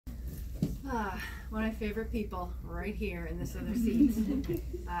One of my favorite people right here in this other seat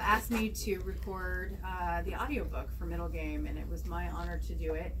asked me to record the audiobook for Middle Game, and it was my honor to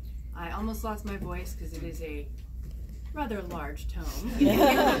do it. I almost lost my voice because it is a rather large tome.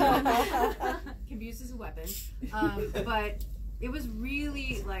 Can be used as a weapon. But it was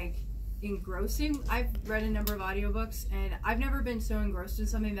really like engrossing. I've read a number of audiobooks, and I've never been so engrossed in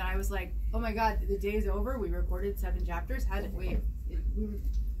something that I was like, oh my god, the day's over, we recorded 7 chapters. How did we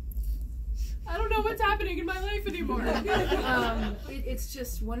I don't know what's happening in my life anymore. It's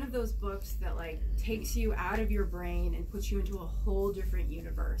just one of those books that like takes you out of your brain and puts you into a whole different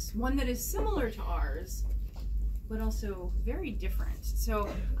universe. One that is similar to ours, but also very different. So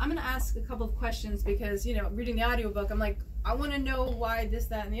I'm going to ask a couple of questions because, you know, reading the audiobook, I'm like, I want to know why this,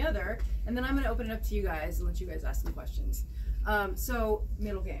 that, and the other. And then I'm going to open it up to you guys and let you guys ask some questions. So,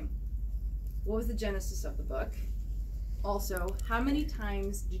 Middle Game. What was the genesis of the book? Also, how many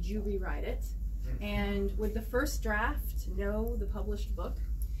times did you rewrite it? And would the first draft know the published book?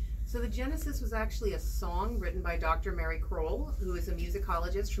 So the genesis was actually a song written by Dr. Mary Kroll, who is a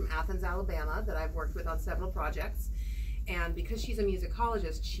musicologist from Athens, Alabama, that I've worked with on several projects. And because she's a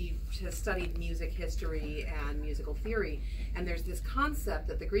musicologist, she has studied music history and musical theory. And there's this concept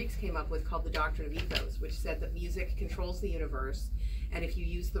that the Greeks came up with called the doctrine of ethos, which said that music controls the universe. And if you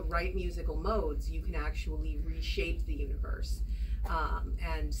use the right musical modes, you can actually reshape the universe.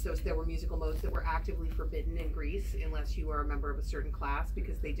 And so there were musical modes that were actively forbidden in Greece unless you were a member of a certain class,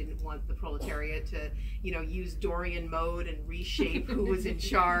 because they didn't want the proletariat to, you know, use Dorian mode and reshape who was in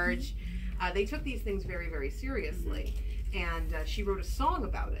charge. They took these things very, very seriously. And she wrote a song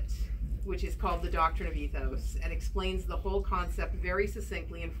about it, which is called The Doctrine of Ethos, and explains the whole concept very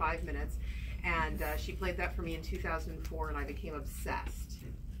succinctly in 5 minutes. And she played that for me in 2004, and I became obsessed.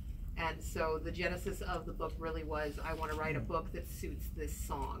 And so the genesis of the book really was, I want to write a book that suits this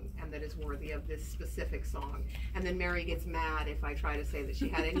song and that is worthy of this specific song. And then Mary gets mad if I try to say that she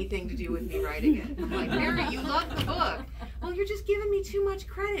had anything to do with me writing it. I'm like, Mary, you love the book. Well, you're just giving me too much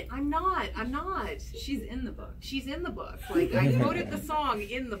credit. I'm not. She's in the book. She's in the book. Like, I quoted the song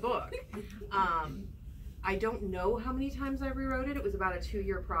in the book. I don't know how many times I rewrote it. It was about a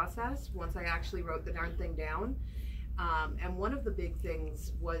 2-year process once I actually wrote the darn thing down. And one of the big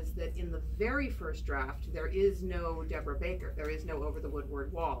things was that in the very first draft, there is no Deborah Baker. There is no Over the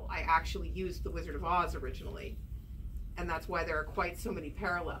Woodward Wall. I actually used The Wizard of Oz originally. And that's why there are quite so many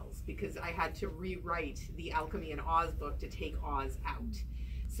parallels, because I had to rewrite the Alchemy and Oz book to take Oz out.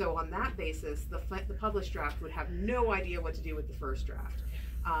 So on that basis, the published draft would have no idea what to do with the first draft.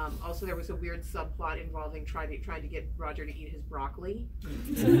 Also, there was a weird subplot involving trying to get Roger to eat his broccoli.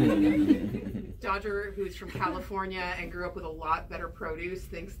 Dodger, who's from California and grew up with a lot better produce,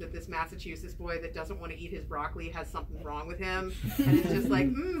 thinks that this Massachusetts boy that doesn't want to eat his broccoli has something wrong with him. And it's just like,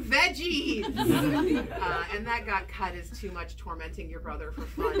 veggies! And that got cut as too much tormenting your brother for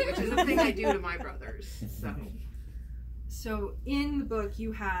fun, which is a thing I do to my brothers. So in the book,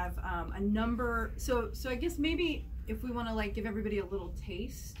 you have a number. So I guess maybe if we want to like give everybody a little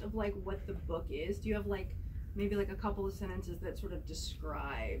taste of like what the book is, do you have like maybe like a couple of sentences that sort of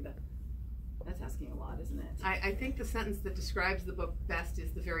describe? That's asking a lot, isn't it? I think the sentence that describes the book best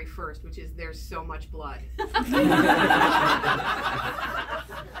is the very first, which is, there's so much blood.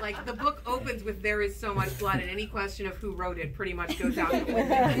 Like, the book opens with, there is so much blood, and any question of who wrote it pretty much goes out the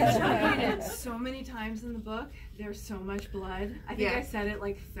window. I read it so many times in the book. There's so much blood. I think I said it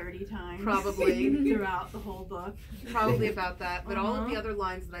like 30 times. Probably. Throughout the whole book. Probably about that. But all of the other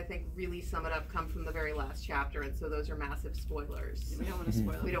lines that I think really sum it up come from the very last chapter, and so those are massive spoilers. We don't want to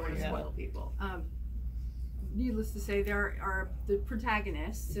spoil. We don't want to spoil people. Needless to say, there are the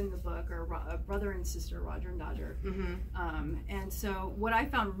protagonists in the book are a brother and sister, Roger and Dodger. And so what I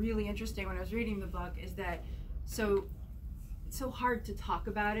found really interesting when I was reading the book is that it's so hard to talk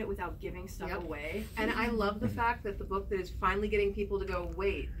about it without giving stuff away. And I love the fact that the book that is finally getting people to go,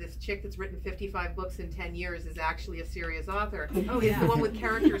 wait, this chick that's written 55 books in 10 years is actually a serious author, is the one with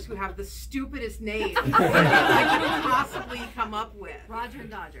characters who have the stupidest names I could possibly come up with. Roger and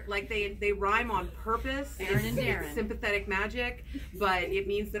Dodger. Like they rhyme on purpose. Aaron and Darren. It's sympathetic magic, but it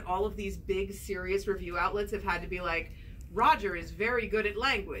means that all of these big serious review outlets have had to be like, Roger is very good at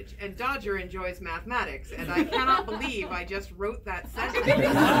language, and Dodger enjoys mathematics, and I cannot believe I just wrote that sentence.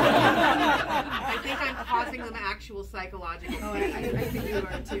 I think I'm causing them actual psychological pain. Oh, I think you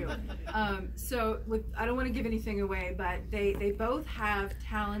are too. So I don't want to give anything away, but they both have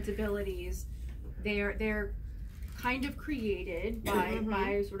talent, abilities. They're kind of created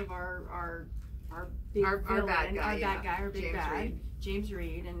by sort of our big villain, bad guy, our big bad, James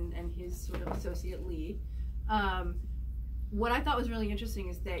Reed, and his sort of associate Lee. what I thought was really interesting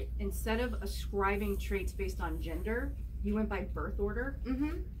is that instead of ascribing traits based on gender, you went by birth order.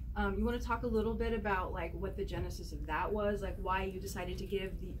 You want to talk a little bit about like what the genesis of that was, like why you decided to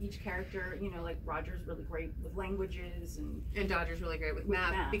give each character, you know, like Roger's really great with languages and Dodger's really great with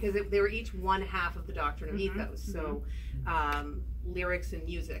math. Because they were each one half of the doctrine of ethos. So lyrics and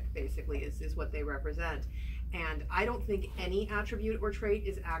music basically is what they represent. And I don't think any attribute or trait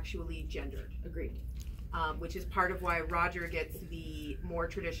is actually gendered. Agreed. Which is part of why Roger gets the more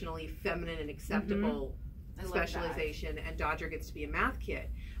traditionally feminine and acceptable specialization, and Dodger gets to be a math kid.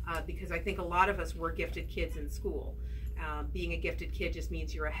 Because I think a lot of us were gifted kids in school. Being a gifted kid just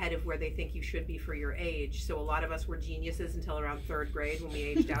means you're ahead of where they think you should be for your age. So a lot of us were geniuses until around 3rd grade when we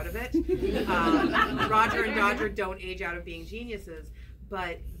aged out of it. Roger and Dodger don't age out of being geniuses.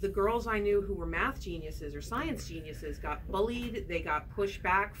 But the girls I knew who were math geniuses or science geniuses got bullied. They got pushed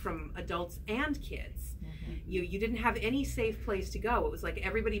back from adults and kids. You didn't have any safe place to go. It was like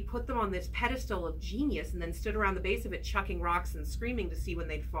everybody put them on this pedestal of genius and then stood around the base of it chucking rocks and screaming to see when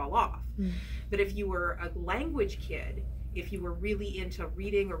they'd fall off. But if you were a language kid, if you were really into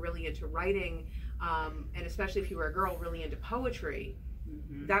reading or really into writing, and especially if you were a girl really into poetry,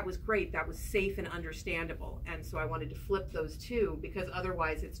 that was great. That was safe and understandable. And so I wanted to flip those two, because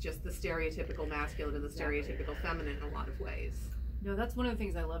otherwise it's just the stereotypical masculine and the stereotypical feminine in a lot of ways. No, that's one of the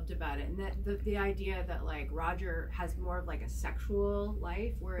things I loved about it, and that the idea that like Roger has more of like a sexual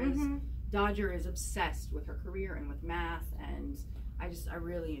life, whereas Dodger is obsessed with her career and with math, and I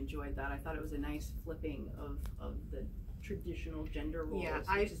really enjoyed that. I thought it was a nice flipping of the traditional gender roles,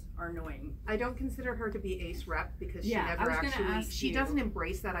 which are annoying. I don't consider her to be ace rep because she never actually, she doesn't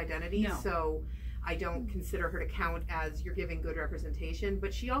embrace that identity, so I don't consider her to count as you're giving good representation,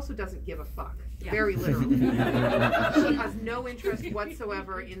 but she also doesn't give a fuck, very literally. She has no interest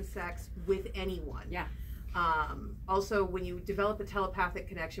whatsoever in sex with anyone. Also, when you develop a telepathic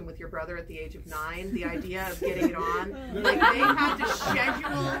connection with your brother at the age of 9, the idea of getting it on, like they had to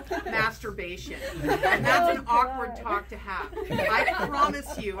schedule masturbation, and that's an awkward talk to have. I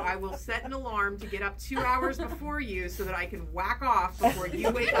promise you, I will set an alarm to get up 2 hours before you so that I can whack off before you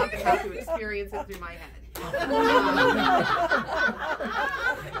wake up and have to experience it through my head.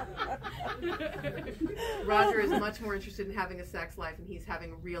 Roger is much more interested in having a sex life, and he's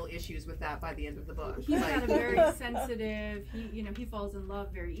having real issues with that by the end of the book. He's kind of very sensitive. He falls in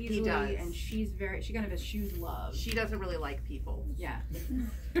love very easily. He does. And she kind of eschews love. She doesn't really like people. Yeah.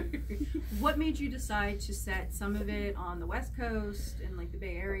 What made you decide to set some of it on the West Coast in like the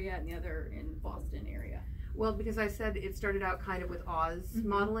Bay Area and the other in Boston area? Well, because I said it started out kind of with Oz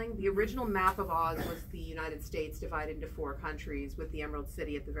modeling. The original map of Oz was the United States divided into 4 countries with the Emerald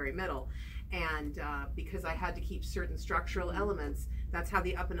City at the very middle. And because I had to keep certain structural elements, that's how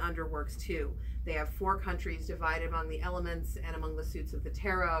the Up and Under works too. They have 4 countries divided among the elements and among the suits of the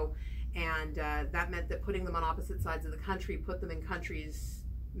tarot. And that meant that putting them on opposite sides of the country put them in countries,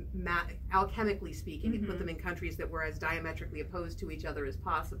 alchemically speaking, it put them in countries that were as diametrically opposed to each other as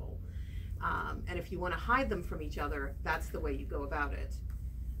possible. And if you want to hide them from each other, that's the way you go about it.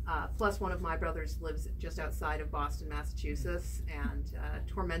 Plus, one of my brothers lives just outside of Boston, Massachusetts, and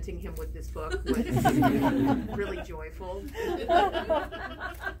tormenting him with this book was really joyful.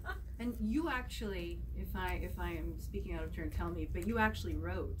 And you actually, if I am speaking out of turn, tell me, but you actually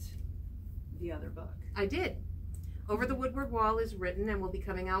wrote the other book. I did. Over the Woodward Wall is written and will be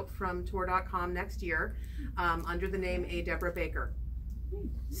coming out from Tor.com next year under the name A. Deborah Baker.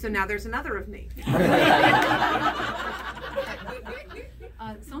 So now there's another of me.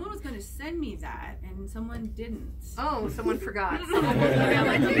 Someone was going to send me that, and someone didn't. Oh, someone forgot. Someone will email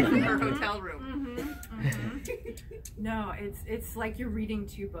it to me from her hotel room. No, it's like you're reading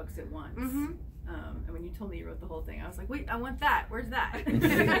 2 books at once. And when you told me you wrote the whole thing, I was like, wait, I want that. Where's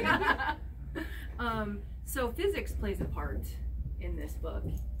that? So physics plays a part in this book.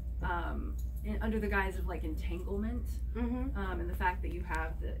 Under the guise of like entanglement, and the fact that you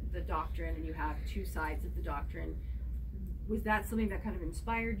have the doctrine and you have 2 sides of the doctrine. Was that something that kind of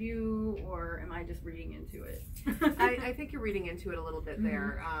inspired you, or am I just reading into it? I think you're reading into it a little bit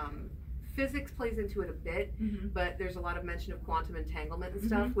there. Physics plays into it a bit, but there's a lot of mention of quantum entanglement and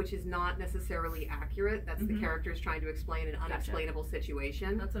stuff, which is not necessarily accurate. That's the characters trying to explain an unexplainable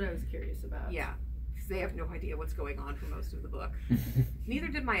situation. That's what I was curious about. Yeah. They have no idea what's going on for most of the book. Neither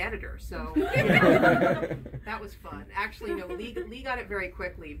did my editor, so that was fun. Actually, no, Lee got it very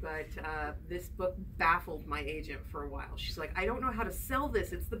quickly, but this book baffled my agent for a while. She's like, I don't know how to sell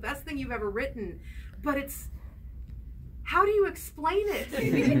this. It's the best thing you've ever written, but it's, how do you explain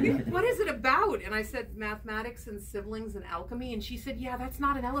it? What is it about? And I said, mathematics and siblings and alchemy, and she said, yeah, that's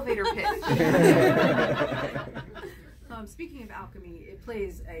not an elevator pitch. Speaking of alchemy, it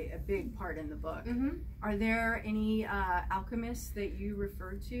plays a big part in the book. Mm-hmm. Are there any alchemists that you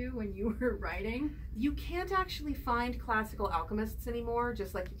referred to when you were writing? You can't actually find classical alchemists anymore,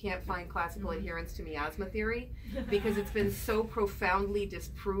 just like you can't find classical adherents to miasma theory, because it's been so profoundly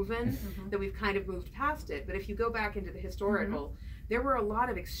disproven that we've kind of moved past it. But if you go back into the historical, there were a lot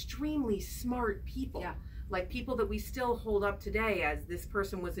of extremely smart people. Yeah. Like people that we still hold up today as this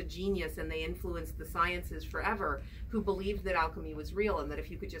person was a genius and they influenced the sciences forever, who believed that alchemy was real and that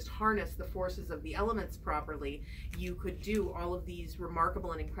if you could just harness the forces of the elements properly, you could do all of these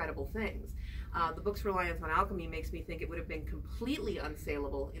remarkable and incredible things. The book's reliance on alchemy makes me think it would have been completely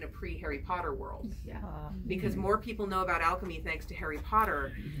unsaleable in a pre-Harry Potter world. Yeah. Because more people know about alchemy thanks to Harry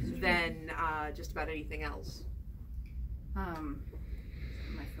Potter than just about anything else.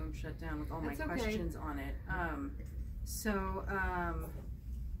 My phone shut down with all That's my okay. questions on it. So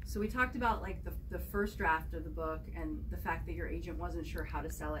we talked about like the first draft of the book and the fact that your agent wasn't sure how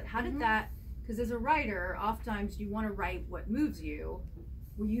to sell it. How did that, because as a writer, oftentimes you want to write what moves you.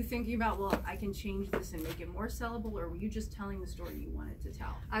 Were you thinking about, well, I can change this and make it more sellable, or were you just telling the story you wanted to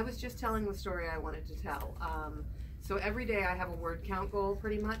tell? I was just telling the story I wanted to tell. So every day I have a word count goal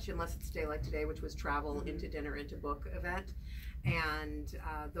pretty much, unless it's a day like today, which was travel, into dinner, into book event. And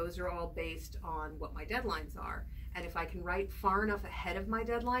those are all based on what my deadlines are. And if I can write far enough ahead of my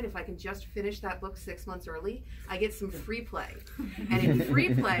deadline, if I can just finish that book 6 months early, I get some free play. And in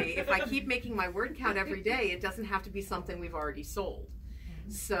free play, if I keep making my word count every day, it doesn't have to be something we've already sold.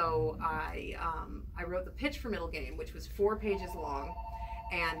 So I wrote the pitch for Middle Game, which was 4 pages long,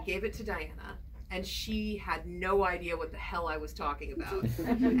 and gave it to Diana. And she had no idea what the hell I was talking about.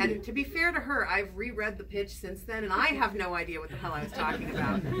 And to be fair to her, I've reread the pitch since then, and I have no idea what the hell I was talking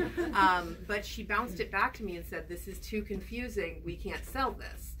about. But she bounced it back to me and said, "This is too confusing, we can't sell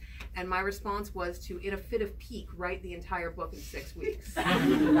this." And my response was to, in a fit of pique, write the entire book in 6 weeks. As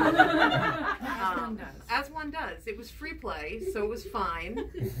one does. As one does. It was free play, so it was fine.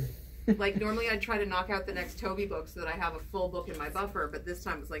 Like normally I'd try to knock out the next Toby book so that I have a full book in my buffer, but this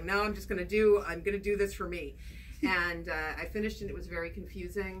time it's like, no, I'm gonna do this for me. And I finished and it was very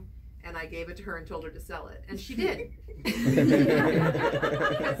confusing, and I gave it to her and told her to sell it. And she did.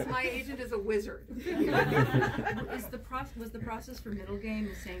 Because my agent is a wizard. Was the process for Middle Game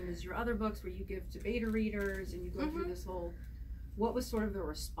the same as your other books, where you give to beta readers and you go through this whole, what was sort of the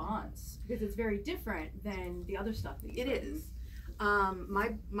response? Because it's very different than the other stuff that you've written. Is.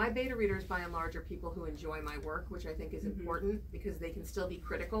 My beta readers, by and large, are people who enjoy my work, which I think is important, because they can still be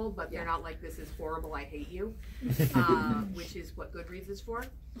critical, but they're not like, this is horrible, I hate you, which is what Goodreads is for.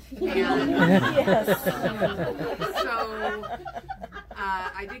 And, so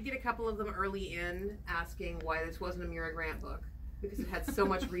I did get a couple of them early in asking why this wasn't a Mira Grant book, because it had so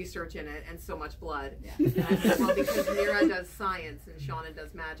much research in it and so much blood. And I said, well, because Mira does science and Shauna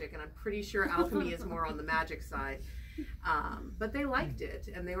does magic, and I'm pretty sure alchemy is more on the magic side. But they liked it,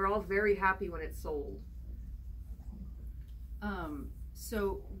 and they were all very happy when it sold.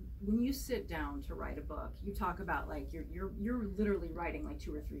 So when you sit down to write a book, you talk about like you're literally writing like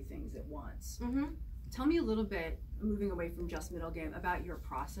 2 or 3 things at once. Tell me a little bit, moving away from just Middle Game, about your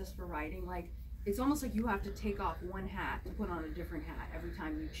process for writing. Like, it's almost like you have to take off one hat to put on a different hat every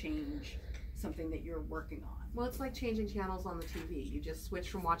time you change something that you're working on. Well, it's like changing channels on the TV. You just switch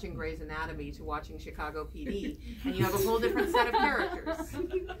from watching Grey's Anatomy to watching Chicago PD, and you have a whole different set of characters.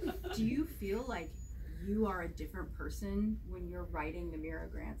 Do you feel like you are a different person when you're writing the Mira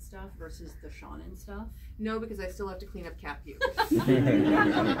Grant stuff versus the Shauna stuff? No, because I still have to clean up cat puke. The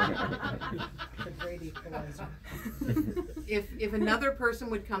great equalizer. If another person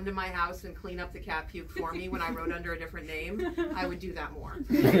would come to my house and clean up the cat puke for me when I wrote under a different name, I would do that more.